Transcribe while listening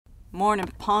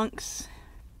Morning, punks,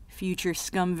 future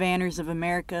scum vanners of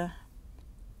America.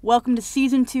 Welcome to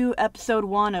Season 2, Episode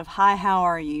 1 of Hi, How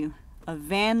Are You? A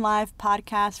van life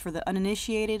podcast for the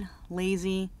uninitiated,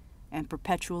 lazy, and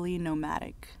perpetually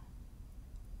nomadic.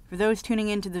 For those tuning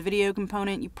into the video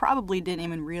component, you probably didn't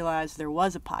even realize there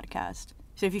was a podcast.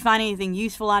 So if you find anything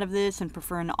useful out of this and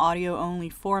prefer an audio-only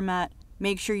format,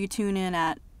 make sure you tune in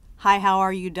at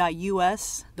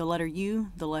hihowareyou.us, the letter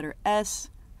U, the letter S,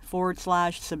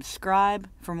 /subscribe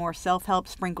for more self-help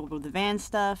sprinkled with the van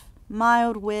stuff,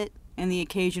 mild wit, and the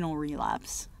occasional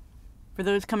relapse. For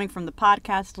those coming from the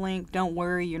podcast link, don't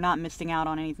worry, you're not missing out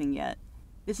on anything yet.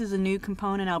 This is a new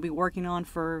component I'll be working on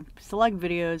for select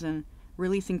videos and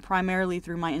releasing primarily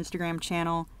through my Instagram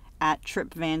channel at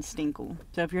TripVanStinkle.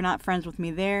 So if you're not friends with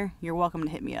me there, you're welcome to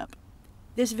hit me up.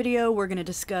 This video, we're going to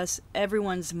discuss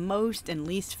everyone's most and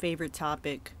least favorite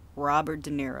topic, Robert De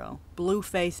Niro.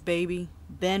 Blueface, baby.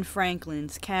 Ben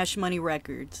Franklin's Cash Money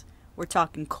Records. We're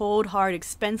talking cold, hard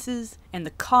expenses and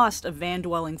the cost of van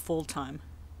dwelling full-time.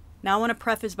 Now I want to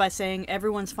preface by saying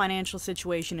everyone's financial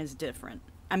situation is different.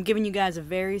 I'm giving you guys a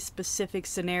very specific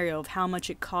scenario of how much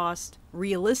it costs,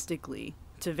 realistically,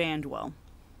 to van dwell.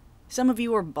 Some of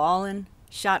you are ballin',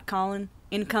 shot callin',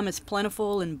 income is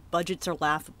plentiful and budgets are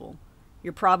laughable.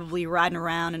 You're probably riding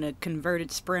around in a converted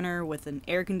Sprinter with an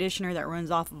air conditioner that runs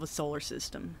off of a solar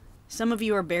system. Some of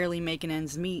you are barely making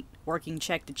ends meet, working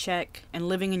check to check, and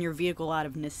living in your vehicle out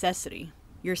of necessity.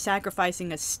 You're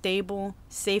sacrificing a stable,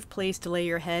 safe place to lay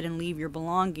your head and leave your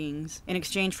belongings in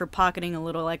exchange for pocketing a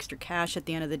little extra cash at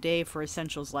the end of the day for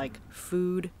essentials like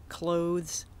food,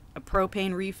 clothes, a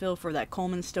propane refill for that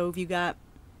Coleman stove you got.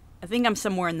 I think I'm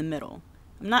somewhere in the middle.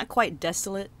 I'm not quite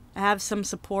desolate. I have some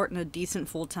support and a decent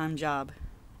full-time job.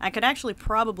 I could actually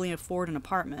probably afford an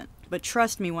apartment, but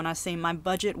trust me when I say my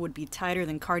budget would be tighter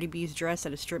than Cardi B's dress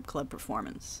at a strip club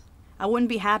performance. I wouldn't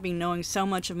be happy knowing so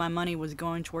much of my money was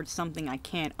going towards something I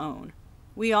can't own.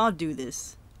 We all do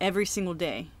this, every single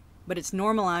day, but it's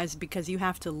normalized because you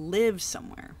have to live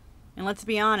somewhere. And let's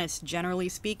be honest, generally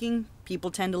speaking, people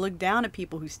tend to look down at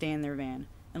people who stay in their van,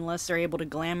 unless they're able to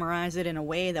glamorize it in a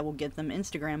way that will get them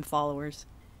Instagram followers.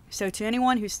 So to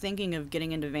anyone who's thinking of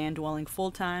getting into van dwelling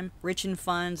full-time, rich in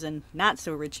funds and not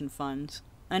so rich in funds,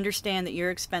 understand that your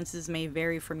expenses may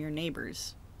vary from your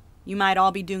neighbors. You might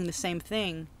all be doing the same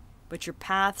thing, but your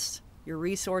paths, your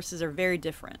resources are very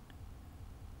different.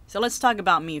 So let's talk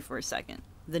about me for a second.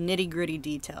 The nitty-gritty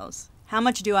details. How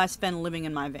much do I spend living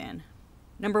in my van?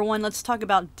 Number one, let's talk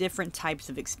about different types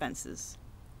of expenses.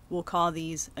 We'll call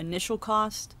these initial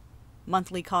cost,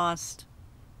 monthly cost,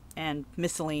 and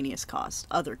miscellaneous cost,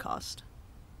 other cost.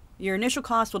 Your initial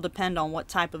cost will depend on what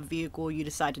type of vehicle you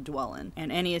decide to dwell in, and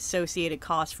any associated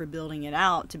cost for building it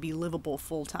out to be livable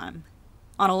full-time.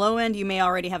 On a low end, you may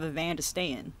already have a van to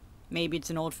stay in. Maybe it's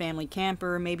an old family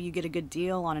camper, maybe you get a good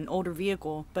deal on an older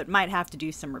vehicle, but might have to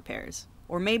do some repairs.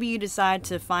 Or maybe you decide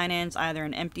to finance either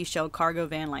an empty shell cargo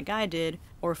van like I did,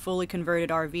 or a fully converted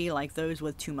RV like those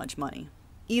with too much money.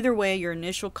 Either way, your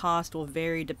initial cost will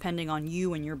vary depending on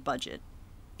you and your budget.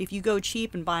 If you go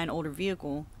cheap and buy an older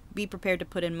vehicle, be prepared to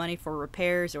put in money for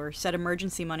repairs or set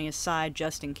emergency money aside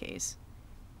just in case.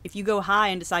 If you go high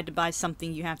and decide to buy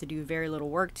something you have to do very little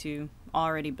work to,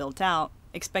 already built out,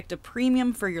 expect a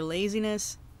premium for your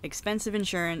laziness, expensive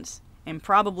insurance, and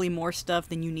probably more stuff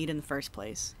than you need in the first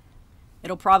place.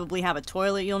 It'll probably have a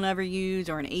toilet you'll never use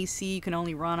or an AC you can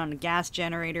only run on a gas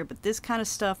generator, but this kind of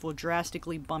stuff will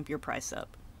drastically bump your price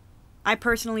up. I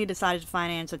personally decided to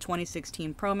finance a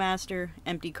 2016 ProMaster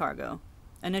empty cargo.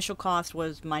 Initial cost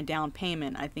was my down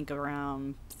payment, I think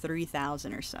around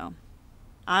 $3,000 or so.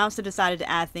 I also decided to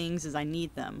add things as I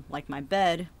need them, like my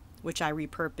bed, which I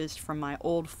repurposed from my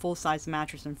old full-size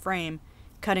mattress and frame,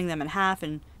 cutting them in half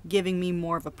and giving me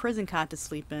more of a prison cot to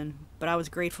sleep in, but I was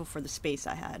grateful for the space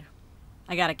I had.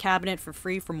 I got a cabinet for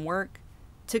free from work,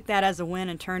 took that as a win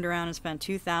and turned around and spent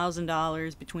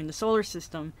 $2,000 between the solar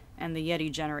system and the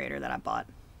Yeti generator that I bought.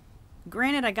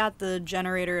 Granted, I got the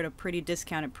generator at a pretty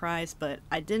discounted price, but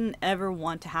I didn't ever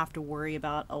want to have to worry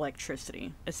about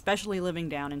electricity, especially living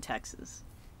down in Texas.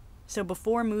 So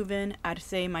before move-in, I'd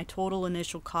say my total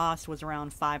initial cost was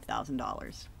around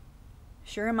 $5,000.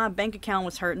 Sure, my bank account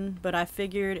was hurting, but I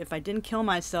figured if I didn't kill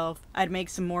myself, I'd make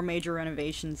some more major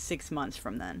renovations 6 months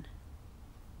from then.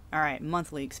 Alright,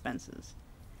 monthly expenses.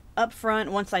 Up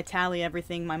front, once I tally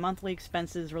everything, my monthly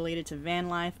expenses related to van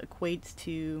life equates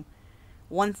to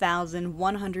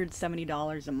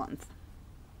 $1,170 a month.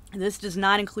 This does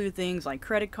not include things like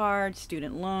credit cards,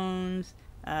 student loans,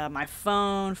 my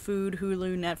phone, food,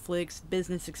 Hulu, Netflix,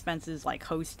 business expenses like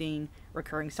hosting,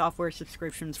 recurring software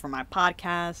subscriptions for my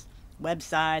podcast,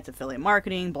 websites, affiliate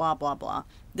marketing, blah, blah, blah.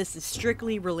 This is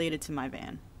strictly related to my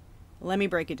van. Let me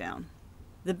break it down.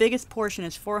 The biggest portion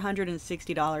is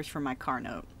 $460 for my car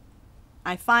note.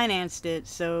 I financed it,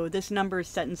 so this number is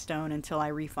set in stone until I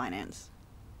refinance.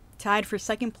 Tied for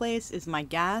second place is my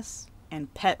gas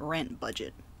and pet rent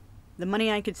budget. The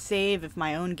money I could save if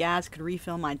my own gas could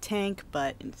refill my tank,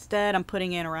 but instead I'm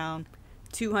putting in around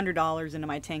 $200 into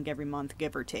my tank every month,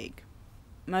 give or take.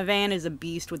 My van is a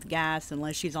beast with gas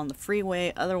unless she's on the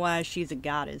freeway, otherwise she's a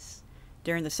goddess.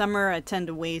 During the summer, I tend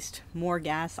to waste more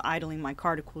gas idling my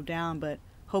car to cool down, but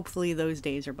hopefully those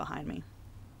days are behind me.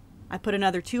 I put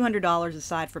another $200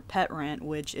 aside for pet rent,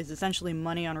 which is essentially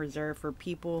money on reserve for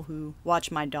people who watch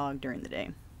my dog during the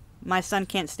day. My son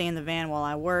can't stay in the van while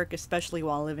I work, especially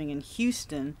while living in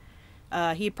Houston.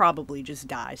 He'd probably just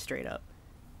die straight up.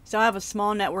 So I have a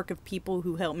small network of people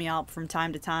who help me out from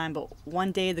time to time, but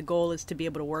one day the goal is to be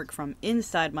able to work from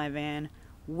inside my van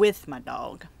with my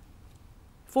dog.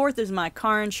 Fourth is my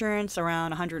car insurance,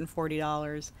 around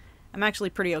 $140. I'm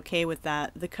actually pretty okay with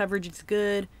that. The coverage is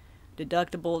good,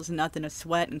 deductible is nothing to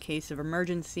sweat in case of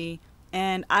emergency,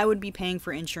 and I would be paying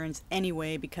for insurance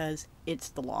anyway because it's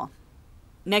the law.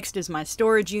 Next is my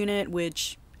storage unit,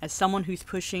 which, as someone who's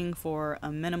pushing for a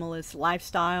minimalist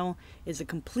lifestyle, is a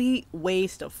complete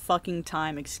waste of fucking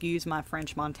time, excuse my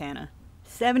French Montana.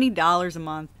 $70 a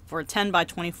month for a 10 by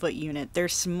 20 foot unit. They're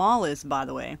smallest, by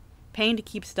the way. Paying to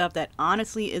keep stuff that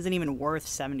honestly isn't even worth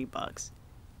 $70.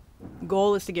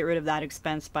 Goal is to get rid of that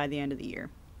expense by the end of the year.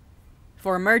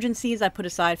 For emergencies, I put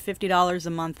aside $50 a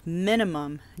month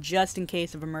minimum just in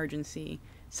case of emergency.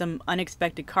 Some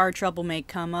unexpected car trouble may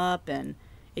come up and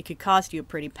it could cost you a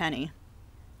pretty penny.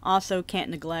 Also,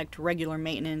 can't neglect regular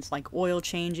maintenance like oil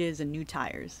changes and new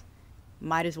tires.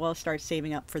 Might as well start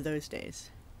saving up for those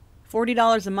days.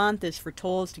 $40 a month is for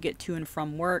tolls to get to and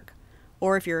from work,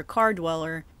 or if you're a car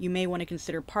dweller, you may want to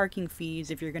consider parking fees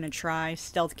if you're going to try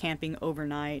stealth camping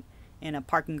overnight in a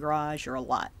parking garage or a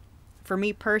lot. For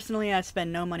me personally, I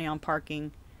spend no money on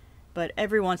parking, but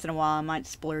every once in a while I might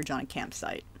splurge on a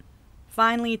campsite.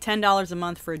 Finally, $10 a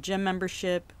month for a gym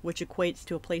membership, which equates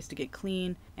to a place to get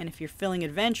clean, and if you're feeling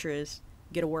adventurous,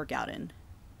 get a workout in.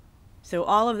 So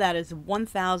all of that is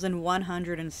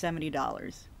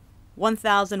 $1,170.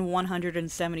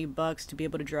 $1,170 to be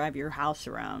able to drive your house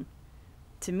around.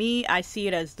 To me, I see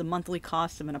it as the monthly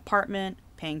cost of an apartment,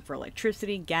 paying for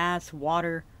electricity, gas,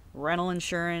 water, rental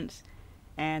insurance,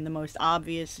 and the most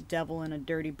obvious devil in a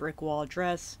dirty brick wall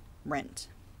address, rent.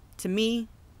 To me,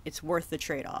 it's worth the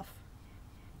trade-off.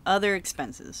 Other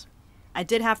expenses. I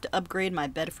did have to upgrade my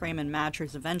bed frame and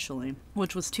mattress eventually,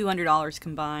 which was $200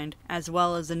 combined, as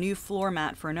well as a new floor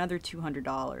mat for another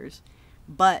 $200,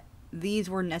 but these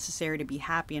were necessary to be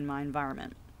happy in my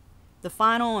environment. The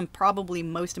final and probably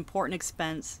most important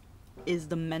expense is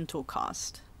the mental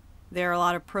cost. There are a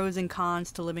lot of pros and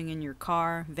cons to living in your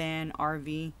car, van,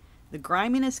 RV. The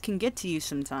griminess can get to you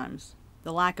sometimes.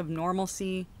 The lack of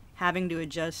normalcy, having to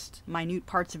adjust minute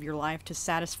parts of your life to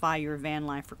satisfy your van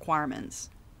life requirements.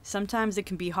 Sometimes it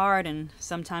can be hard and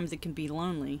sometimes it can be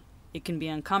lonely. It can be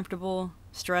uncomfortable,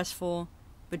 stressful,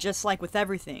 but just like with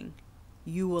everything,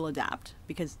 you will adapt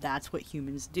because that's what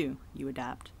humans do. You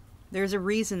adapt. There's a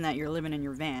reason that you're living in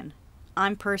your van.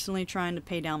 I'm personally trying to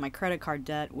pay down my credit card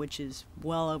debt, which is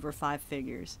well over 5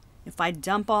 figures. If I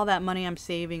dump all that money I'm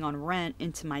saving on rent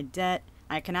into my debt,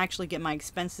 I can actually get my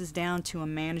expenses down to a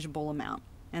manageable amount.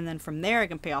 And then from there I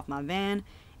can pay off my van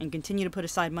and continue to put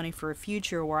aside money for a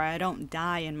future where I don't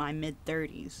die in my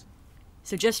mid-30s.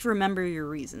 So just remember your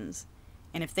reasons.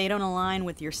 And if they don't align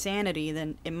with your sanity,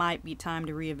 then it might be time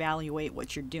to reevaluate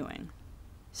what you're doing.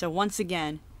 So once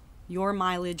again, your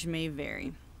mileage may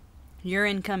vary. Your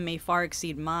income may far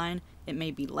exceed mine. It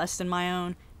may be less than my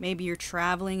own. Maybe you're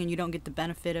traveling and you don't get the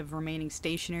benefit of remaining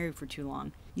stationary for too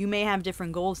long. You may have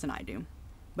different goals than I do.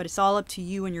 But it's all up to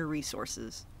you and your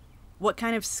resources. What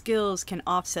kind of skills can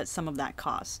offset some of that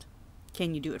cost?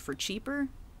 Can you do it for cheaper?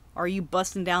 Or are you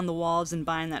busting down the walls and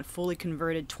buying that fully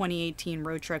converted 2018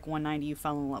 Roadtrek 190 you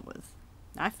fell in love with?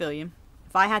 I feel you.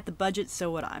 If I had the budget,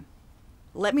 so would I.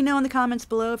 Let me know in the comments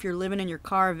below if you're living in your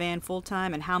car or van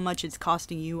full-time and how much it's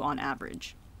costing you on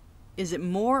average. Is it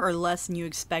more or less than you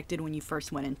expected when you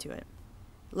first went into it?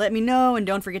 Let me know, and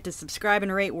don't forget to subscribe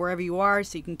and rate wherever you are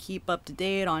so you can keep up to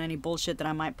date on any bullshit that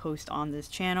I might post on this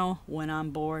channel when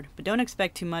I'm bored. But don't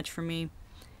expect too much from me,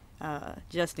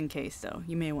 just in case though.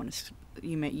 You may want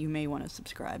to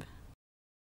subscribe.